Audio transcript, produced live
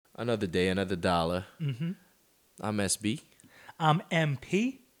Another day, another dollar. Mm-hmm. I'm SB. I'm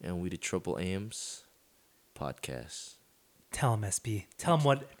MP. And we the Triple M's podcast. Tell them, SB. Tell them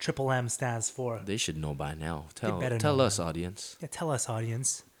what Triple M stands for. They should know by now. better Tell know, us, man. audience. Yeah, tell us,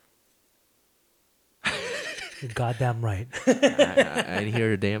 audience. You're goddamn right. I didn't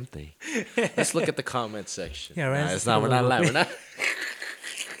hear a damn thing. Let's look at the comment section. Yeah, right. Nah, it's not. We're not live. We're not.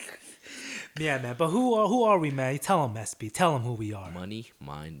 Yeah, man. But who are we, man? Tell them, SB. Tell them who we are. Money,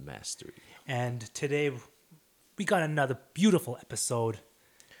 mind, mastery. And today, we got another beautiful episode.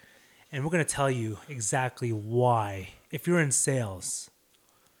 And we're going to tell you exactly why, if you're in sales,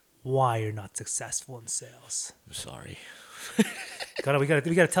 why you're not successful in sales. I'm sorry. We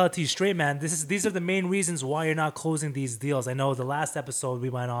gotta tell it to you straight, man. These are the main reasons why you're not closing these deals. I know the last episode we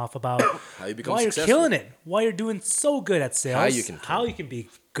went off about How you become why successful. you're killing it, why you're doing so good at sales, How you can be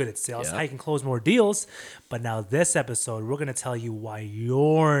good at sales, Yeah. how you can close more deals. But now this episode, we're gonna tell you why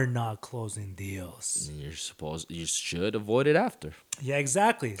you're not closing deals. You should avoid it after. Yeah,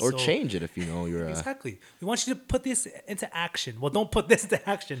 exactly. Or change it if you know you're Exactly. We want you to put this into action. Well, don't put this into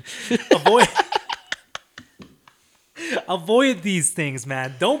action. Avoid. Avoid these things,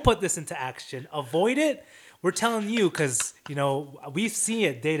 man. Don't put this into action. Avoid it. We're telling you because, we see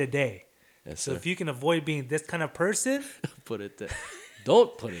it day to day. Yes, So sir. if you can avoid being this kind of person, Don't put it there.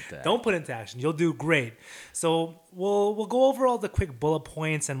 don't put it into action. You'll do great. So we'll go over all the quick bullet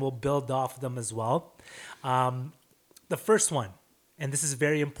points and we'll build off them as well. The first one, and this is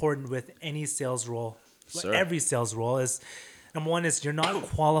very important with any sales role, Sir. every sales role, is number one is you're not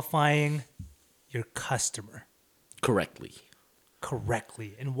qualifying your customer correctly.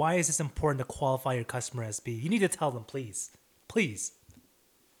 And why is this important to qualify your customer, SB? You need to tell them, please.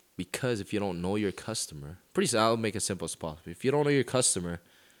 Because if you don't know your customer, I'll make it simple as possible. If you don't know your customer,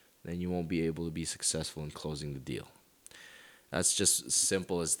 then you won't be able to be successful in closing the deal. That's just as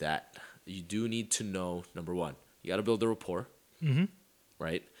simple as that. You do need to know, number one, you got to build the rapport,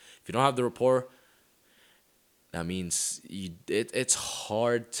 right? If you don't have the rapport, that means it's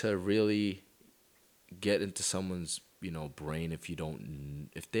hard to really get into someone's brain if they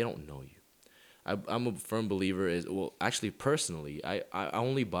don't know you. I'm a firm believer personally I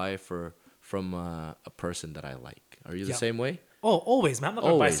only buy from a person that I like. Are you the same way? Oh, always, man. I'm not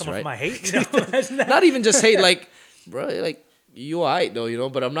gonna buy Always, someone right? from I hate. Imagine that. Not even just hate, like, bro, like, you alright though,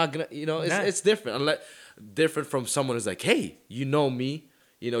 but I'm not gonna, it's different. Different from someone who's like, hey, you know me,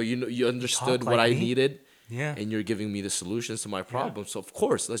 you understood what I needed, and you're giving me the solutions to my problem. So of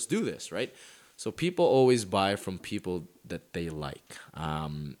course, let's do this, right? So people always buy from people that they like.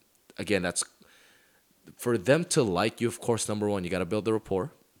 Again, that's for them to like you. Of course, number one, you got to build the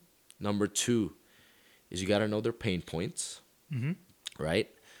rapport. Number two is you got to know their pain points, right?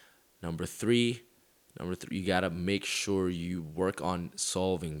 Number three, you got to make sure you work on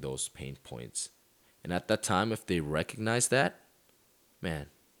solving those pain points. And at that time, if they recognize that, man,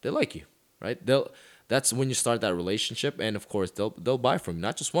 they like you, right? That's when you start that relationship, and of course they'll buy from you,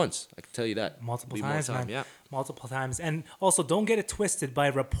 not just once. I can tell you that. Multiple Be times, more time, man. yeah. Multiple times. And also, don't get it twisted by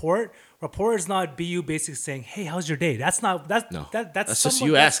report. Report is not you basically saying, "Hey, how's your day?" That's just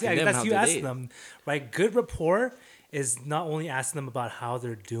you asking them that's how you they asking did. them, right? Good rapport is not only asking them about how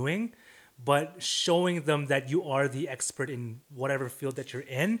they're doing, but showing them that you are the expert in whatever field that you're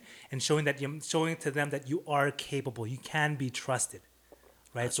in, and showing to them that you are capable. You can be trusted.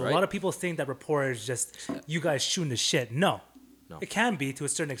 Right, That's so right. a lot of people think that rapport is just you guys shooting the shit. No, it can be to a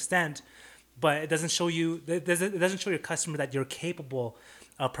certain extent, but it doesn't show you. It doesn't show your customer that you're capable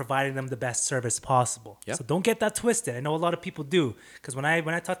of providing them the best service possible. Yeah. So don't get that twisted. I know a lot of people do, because when I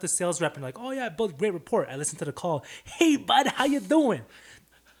talk to sales rep and like, oh yeah, I built great rapport. I listen to the call. Hey bud, how you doing?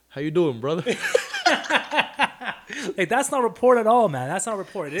 How you doing, brother? Like, that's not rapport at all, man. That's not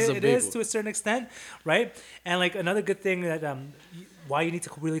rapport. It a big is one. to a certain extent, right? And like another good thing that why you need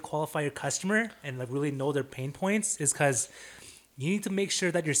to really qualify your customer and like really know their pain points is because you need to make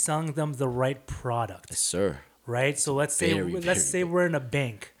sure that you're selling them the right product, Yes, sir. right? So let's say Very we're in a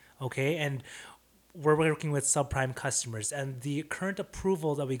bank, okay, and we're working with subprime customers, and the current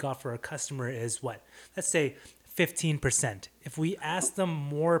approval that we got for our customer is what? Let's say 15%. If we asked them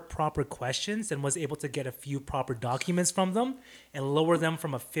more proper questions and was able to get a few proper documents from them and lower them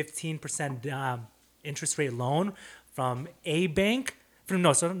from a 15% interest rate loan from a bank,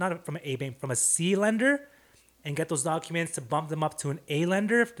 not from an A bank, from a C lender, and get those documents to bump them up to an A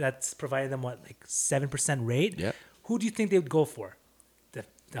lender that's providing them like 7% rate. Yeah. Who do you think they would go for?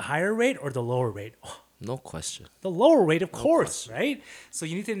 The higher rate or the lower rate? Oh, No question. the lower rate, of course, right? So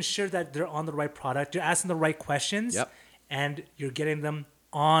you need to ensure that they're on the right product. You're asking the right questions, Yep. and you're getting them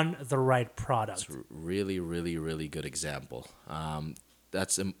on the right product. Really, really, really good example.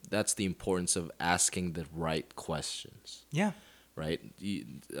 that's the importance of asking the right questions. Yeah. Right.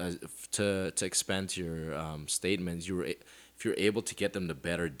 To expand to your statements, if you're able to get them the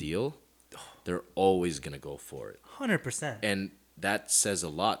better deal, they're always gonna go for it. 100%. And that says a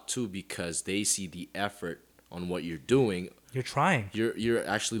lot too, because they see the effort on what you're doing. You're trying. You're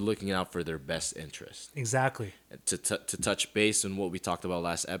actually looking out for their best interest. Exactly. To touch base on what we talked about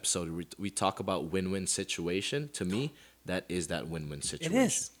last episode, we talk about win-win situation. To me, that is that win-win situation. It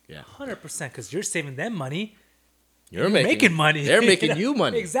is. Yeah. 100%, because you're saving them money. You're making money. They're making you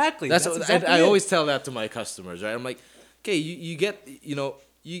money. Exactly. That's exactly I always tell that to my customers, right? I'm like, okay, you get,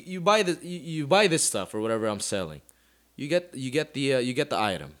 you buy this stuff or whatever I'm selling. You get the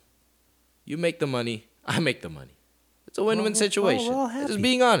item. You make the money. I make the money. It's a win-win situation. We're all happy. Just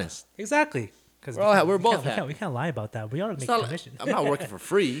being honest. Exactly. Because we're both happy. We can't lie about that. We are making commission. I'm not working for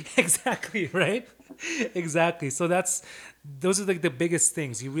free. Exactly, right? Exactly. So those are the biggest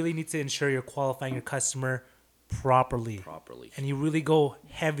things. You really need to ensure you're qualifying your customer properly. And you really go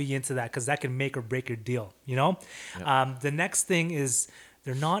heavy into that, because that can make or break your deal, Yep. The next thing is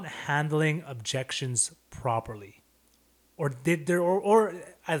they're not handling objections properly. Or not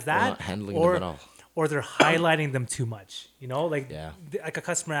handling them at all. Or they're highlighting them too much, like a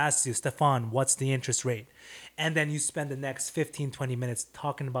customer asks you, Stefan, what's the interest rate? And then you spend the next 15, 20 minutes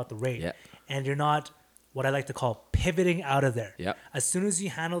talking about the rate, and you're not, what I like to call, pivoting out of there. As soon as you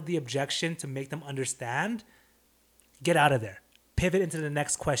handle the objection to make them understand, get out of there. Pivot into the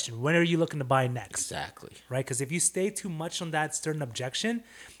next question. When are you looking to buy next? Exactly. Right? Because if you stay too much on that certain objection,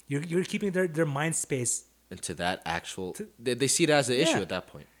 you're keeping their mind space into that actual. They see it as an issue at that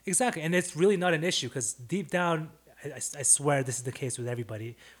point. Exactly. And it's really not an issue, because deep down, I swear this is the case with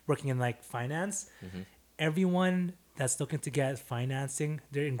everybody working in like finance. Mm-hmm. Everyone that's looking to get financing,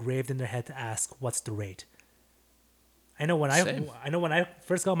 they're engraved in their head to ask, what's the rate? I know when I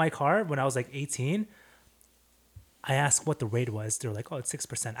first got my car when I was like 18, I asked what the rate was. They're like, oh, it's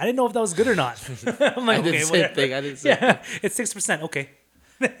 6%. I didn't know if that was good or not. I'm like, I did the same thing. I did the same thing. It's 6%. Okay.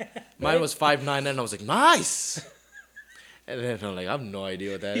 Mine was 5.9, and I was like, nice. And then I'm like, I have no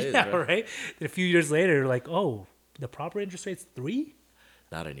idea what that is. Yeah, right. And a few years later, like, oh, the proper interest rate's 3%?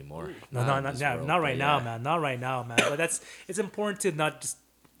 Not anymore. Not right now, man. Not right now, man. But it's important to not just,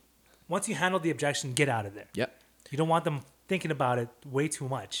 once you handle the objection, get out of there. Yep. You don't want them thinking about it way too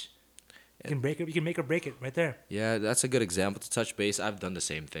much. You can break it. You can make or break it right there. Yeah, that's a good example to touch base. I've done the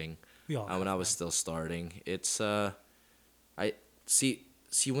same thing. We all when I was still starting. It's I see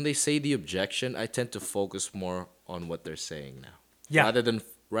when they say the objection, I tend to focus more on what they're saying now. Yeah.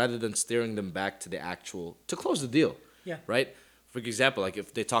 Rather than steering them back to the actual to close the deal. Yeah. Right? For example, like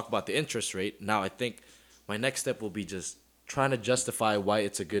if they talk about the interest rate, now I think my next step will be just trying to justify why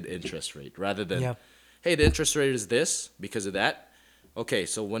it's a good interest rate rather than hey, the interest rate is this because of that. Okay,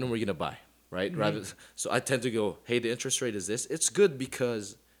 so when are we gonna buy? Right? Mm-hmm. So I tend to go, hey, the interest rate is this. It's good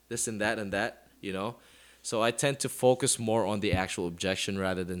because this and that, So I tend to focus more on the actual objection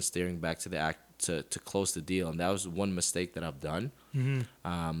rather than steering back to the act to close the deal. And that was one mistake that I've done.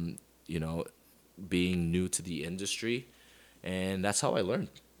 Mm-hmm. Being new to the industry, and that's how I learned.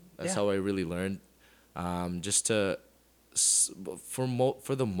 That's how I really learned. For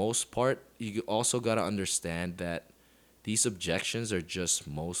the most part, you also gotta understand that these objections are just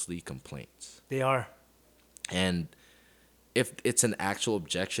mostly complaints. They are. And if it's an actual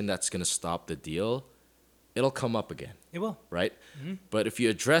objection that's going to stop the deal, it'll come up again. It will. Right? Mm-hmm. But if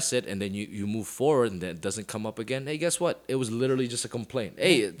you address it and then you move forward and then it doesn't come up again, hey, guess what? It was literally just a complaint.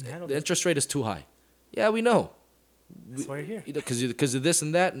 Hey, the interest rate is too high. Yeah, we know. That's why you're here. Because of this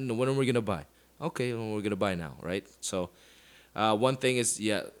and that, and when are we going to buy? Okay, well, we're going to buy now, right? So one thing is,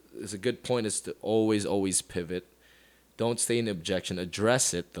 it's a good point is to always pivot. Don't stay in the objection.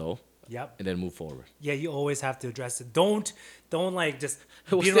 Address it though. Yep. And then move forward. Yeah, you always have to address it. Don't like just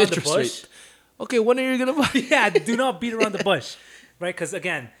beat around the bush. Rate? Okay, when are you gonna buy? Yeah, do not beat around the bush, right? Because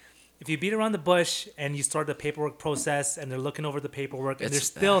again, if you beat around the bush and you start the paperwork process and they're looking over the paperwork and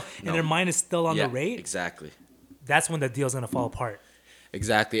their mind is still on the rate. Exactly. That's when the deal's gonna fall apart.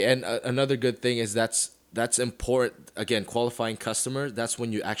 Exactly, and another good thing is that's important. Again, qualifying customers, that's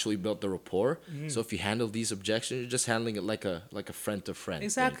when you actually build the rapport. Mm-hmm. So if you handle these objections, you're just handling it like a friend to friend.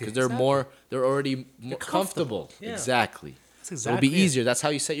 Exactly. Because they're already more comfortable. Yeah. Exactly. That's exactly. It'll be easier. That's how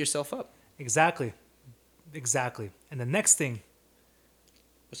you set yourself up. Exactly. And the next thing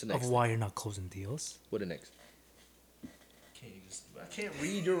What's the next why you're not closing deals. What the next? I can't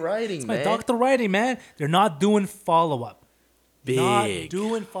read your writing, it's man. my doctor writing, man. They're not doing follow-up. Big. Not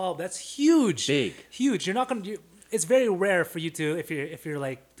doing follow-up. That's huge. Big. Huge. You're not going to... It's very rare for you to, if you're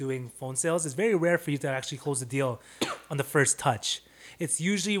like doing phone sales, it's very rare for you to actually close the deal on the first touch. it's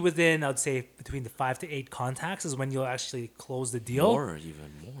usually within, I'd say, between the 5 to 8 contacts is when you'll actually close the deal. More,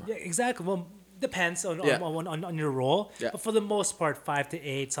 even more. Yeah, exactly. Well, depends Yeah. on your role. Yeah. But for the most part, 5 to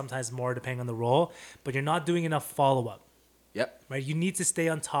 8, sometimes more, depending on the role. But you're not doing enough follow-up. Yep. Right? You need to stay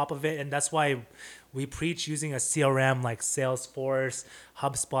on top of it. And that's why we preach using a CRM like Salesforce,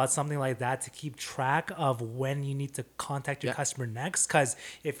 HubSpot, something like that to keep track of when you need to contact your customer next. Because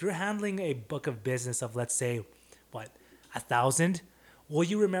if you're handling a book of business of, let's say, 1,000, will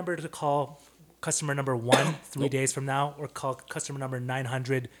you remember to call customer number 1 3 days from now, or call customer number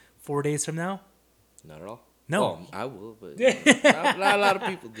 900 4 days from now? Not at all. No. Oh, I will, but not a lot of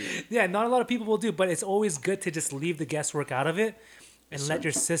people do. Yeah, not a lot of people will do, but it's always good to just leave the guesswork out of it and let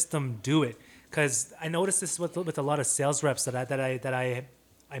your system do it. Because I noticed this with a lot of sales reps that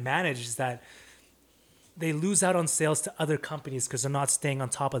I manage, is that they lose out on sales to other companies because they're not staying on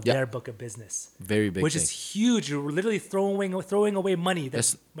top of their book of business. Very big which thing. is huge. You're literally throwing away money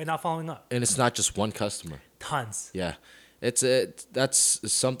by not following up. And it's not just one customer. Tons. Yeah.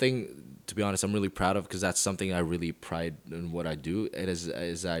 That's something, to be honest, I'm really proud of, because that's something I really pride in what I do. It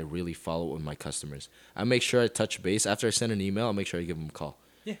is I really follow up with my customers. I make sure I touch base. After I send an email, I'll make sure I give them a call.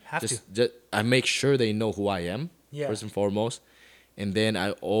 Yeah, have to. Just I make sure they know who I am, first and foremost. And then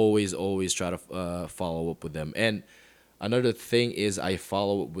I always try to follow up with them. And another thing is I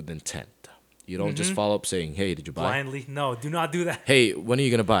follow up with intent. You don't just follow up saying, hey, did you buy? Blindly. No, do not do that. Hey, when are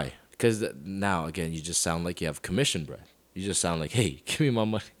you going to buy? Because now, again, you just sound like you have commission breath. You just sound like, hey, give me my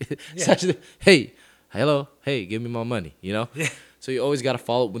money. It's actually, hey, hello, hey, give me my money, you know? Yeah. So you always got to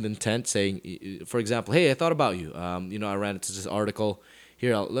follow up with intent, saying, for example, hey, I thought about you. I ran into this article.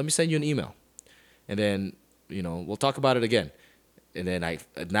 Here, let me send you an email. And then, we'll talk about it again. And then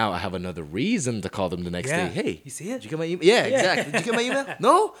now I have another reason to call them the next day. Hey, you see it? Did you get my email? Yeah, exactly. Did you get my email?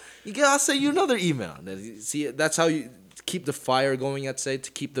 No? I'll send you another email. And then, see, that's how you keep the fire going, I'd say,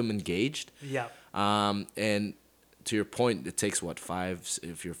 to keep them engaged. Yeah. And to your point, it takes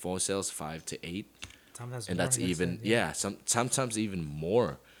if your phone sales 5 to 8, Sometimes and more, that's even sometimes even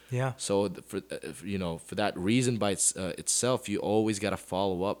more. Yeah. So for that reason by itself, you always got to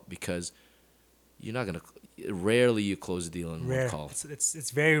follow up, because you're not gonna. Rarely you close a deal in one call. It's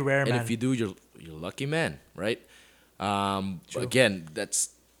very rare, man. And if you do, you're lucky man, right? Again, that's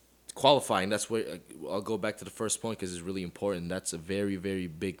qualifying. That's where I'll go back to the first point, because it's really important. That's a very, very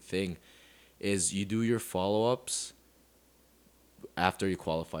big thing. Is you do your follow-ups after you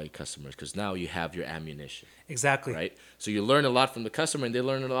qualify your customers, because now you have your ammunition. Exactly. Right? So you learn a lot from the customer, and they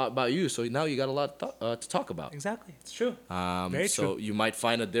learn a lot about you. So now you got a lot to talk about. Exactly. It's true. Very true. So you might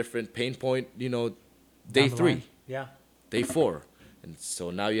find a different pain point, day Down the 3. line. Yeah. Day 4. And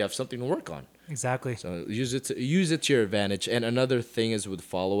so now you have something to work on. Exactly. So use it to your advantage. And another thing is with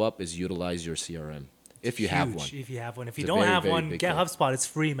follow-up is utilize your CRM. If you have one. If you have one. If you It's a don't very, have very one, big get thing. HubSpot. It's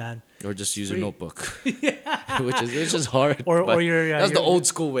free, man. Or just use free. your notebook. which is hard. Or your that's the old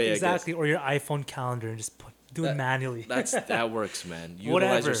school way, exactly. I guess. Or your iPhone calendar and just do it manually. That works, man.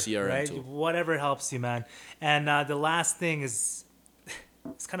 Utilize Whatever, your CRM right? tool. Whatever helps you, man. And the last thing is,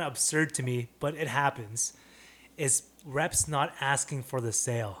 it's kind of absurd to me, but it happens, is reps not asking for the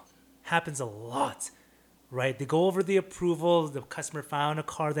sale. Happens a lot, right? They go over the approval. The customer found a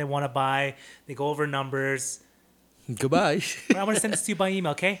car they want to buy. They go over numbers. Goodbye. I want to send this to you by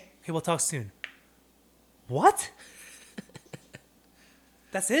email, okay? Okay, we'll talk soon. What?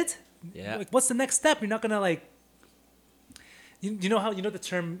 That's it? Yeah. Like, what's the next step? You're not gonna you know the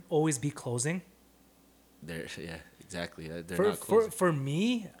term always be closing? Yeah, exactly. They're For not closing. for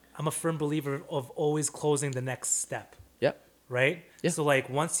me, I'm a firm believer of always closing the next step. Yep. Right? Yeah. So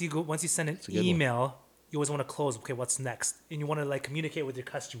once you send an good one. email, you always want to close. Okay, what's next? And you want to communicate with your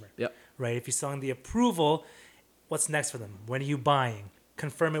customer. Yep. Right? If you're selling the approval, what's next for them? When are you buying?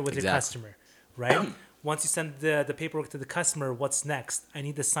 Confirm it with your customer. Right? Once you send the paperwork to the customer, what's next? I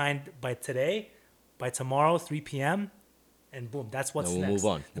need this signed by today, by tomorrow, 3 p.m. And boom, that's what's Then we'll next.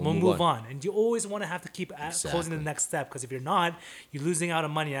 move on. And we'll move on. And you always want to have to keep closing Exactly. the next step, because if you're not, you're losing out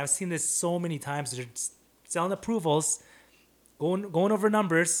on money. And I've seen this so many times. They're selling approvals, going over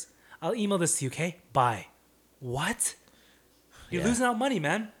numbers. I'll email this to you, okay? Buy. What? You're losing out money,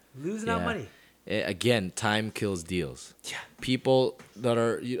 man. Losing out money. Again, time kills deals. Yeah. People that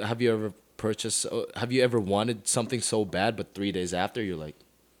are, have you ever wanted something so bad, but 3 days after you're like,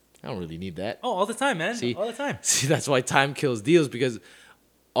 I don't really need that. Oh, all the time, man. See, all the time. See, that's why time kills deals, because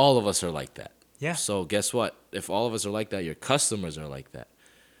all of us are like that. Yeah. So guess what? If all of us are like that, your customers are like that.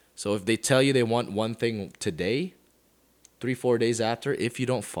 So if they tell you they want one thing today, 3-4 days after, if you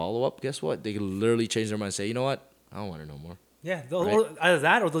don't follow up, guess what? They can literally change their mind and say, you know what? I don't want it no more. Yeah. Right? Or either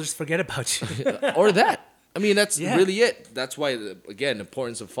that, or they'll just forget about you. Or that. I mean, that's really it. That's why, again, the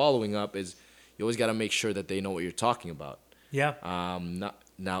importance of following up is you always got to make sure that they know what you're talking about. Yeah.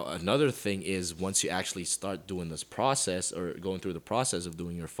 Now, another thing is once you actually start doing this process or going through the process of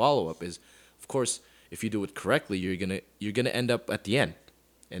doing your follow-up is, of course, if you do it correctly, you're gonna end up at the end.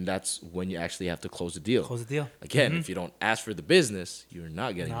 And that's when you actually have to close the deal. Close the deal. Again, if you don't ask for the business, you're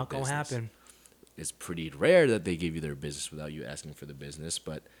not getting the business. Not going to happen. It's pretty rare that they give you their business without you asking for the business.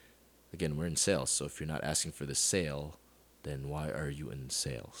 But again, we're in sales. So if you're not asking for the sale, then why are you in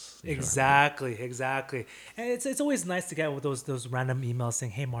sales? Exactly. And it's always nice to get with those random emails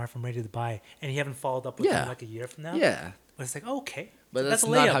saying, "Hey, Marv, I'm ready to buy," and you haven't followed up with them like a year from now. Yeah. But it's like, okay. But that's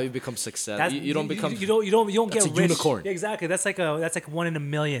not how you become successful. You don't become. You don't get a rich. Unicorn. Yeah, exactly. That's like 1 in a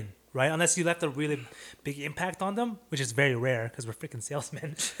million, right? Unless you left a really big impact on them, which is very rare because we're freaking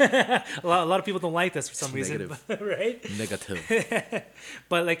salesmen. a lot of people don't like this for some reason, right? Negative.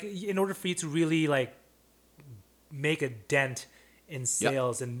 But like, in order for you to really like make a dent in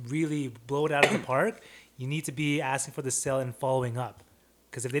sales and really blow it out of the park, you need to be asking for the sale and following up.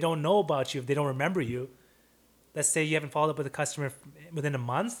 Because if they don't know about you, if they don't remember you, let's say you haven't followed up with a customer within a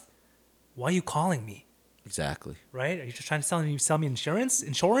month, why are you calling me? Exactly. Right? Are you just trying to sell me insurance?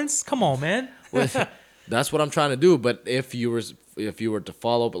 Insurance? Come on, man. Well, that's what I'm trying to do. But if you were to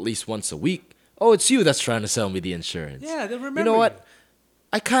follow up at least once a week, it's you that's trying to sell me the insurance. Yeah, they'll remember. You know what?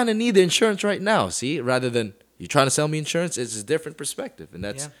 I kind of need the insurance right now. See, rather than you trying to sell me insurance, it's a different perspective, and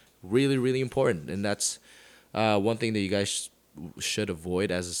that's really, really important. And that's one thing that you guys should avoid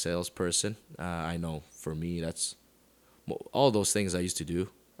as a salesperson. I know for me, that's all those things I used to do.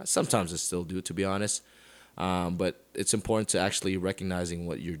 Sometimes I still do, to be honest. But it's important to actually recognizing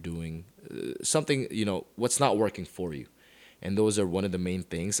what you're doing, something, what's not working for you. And those are one of the main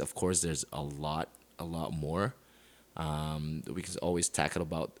things. Of course, there's a lot more. We can always tackle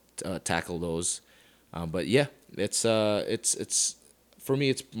those. But yeah, it's for me,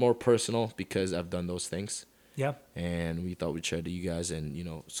 it's more personal because I've done those things. Yeah. And we thought we'd share to you guys,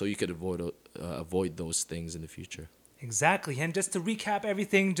 and so you could avoid those things in the future. Exactly. And just to recap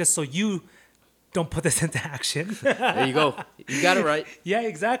everything, just so you don't put this into action. There you go. You got it right. Yeah,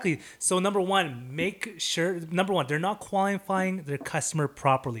 exactly. So number one, they're not qualifying their customer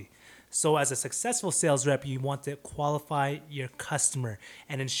properly. So as a successful sales rep, you want to qualify your customer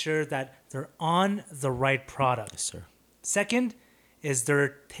and ensure that they're on the right product. Yes, sir. Second is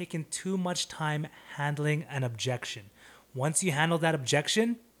they're taking too much time handling an objection. Once you handle that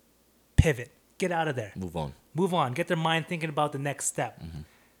objection, pivot. Get out of there. Move on. Get their mind thinking about the next step. Mm-hmm.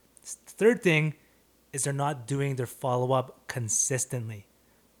 Third thing is they're not doing their follow-up consistently.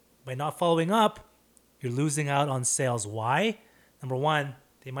 By not following up, you're losing out on sales. Why? Number one,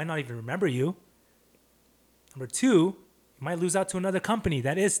 they might not even remember you. Number two, you might lose out to another company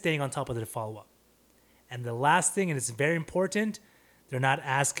that is staying on top of their follow-up. And the last thing, and it's very important, they're not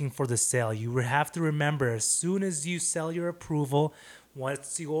asking for the sale. You have to remember, as soon as you sell your approval,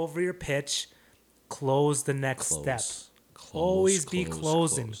 once you go over your pitch, close the next step. Always be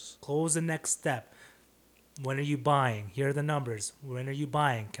closing. Close the next step. When are you buying? Here are the numbers. When are you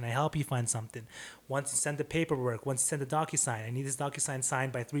buying? Can I help you find something? Once you send the paperwork, once you send the DocuSign, I need this DocuSign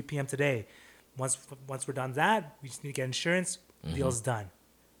signed by 3 p.m. today. Once we're done that, we just need to get insurance. Mm-hmm. Deal's done.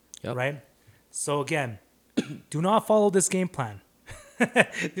 Yep. Right? So again, do not follow this game plan.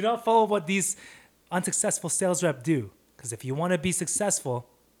 Do not follow what these unsuccessful sales reps do. Because if you want to be successful,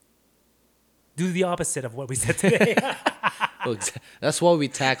 do the opposite of what we said today. That's why we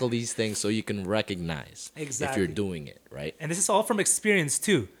tackle these things, so you can recognize if you're doing it, right? And this is all from experience,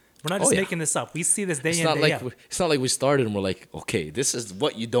 too. We're not just making this up. We see this day in, day out. It's not like we started and we're like, okay, this is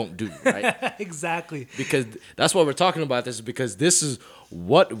what you don't do, right? Exactly. Because that's why we're talking about this, because this is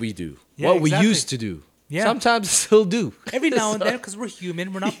what we do, we used to do. Yeah. Sometimes still do. Every now and then, because we're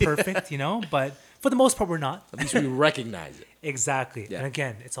human. We're not perfect, but for the most part, we're not. At least we recognize it. Exactly. Yeah. And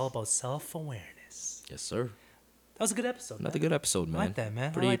again, it's all about self-awareness. Yes, sir. That was a good episode. Another good episode, man. I like that,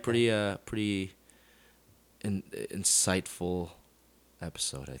 man. Pretty insightful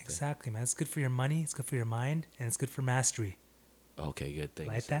episode, I think. Exactly, man. It's good for your money. It's good for your mind, and it's good for mastery. Okay, good thing.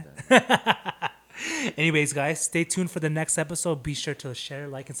 Like that. Anyways, guys, stay tuned for the next episode. Be sure to share,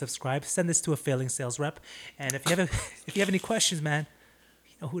 like, and subscribe. Send this to a failing sales rep. And if you have any questions, man,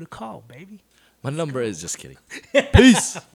 you know who to call, baby. My number is just kidding. Peace.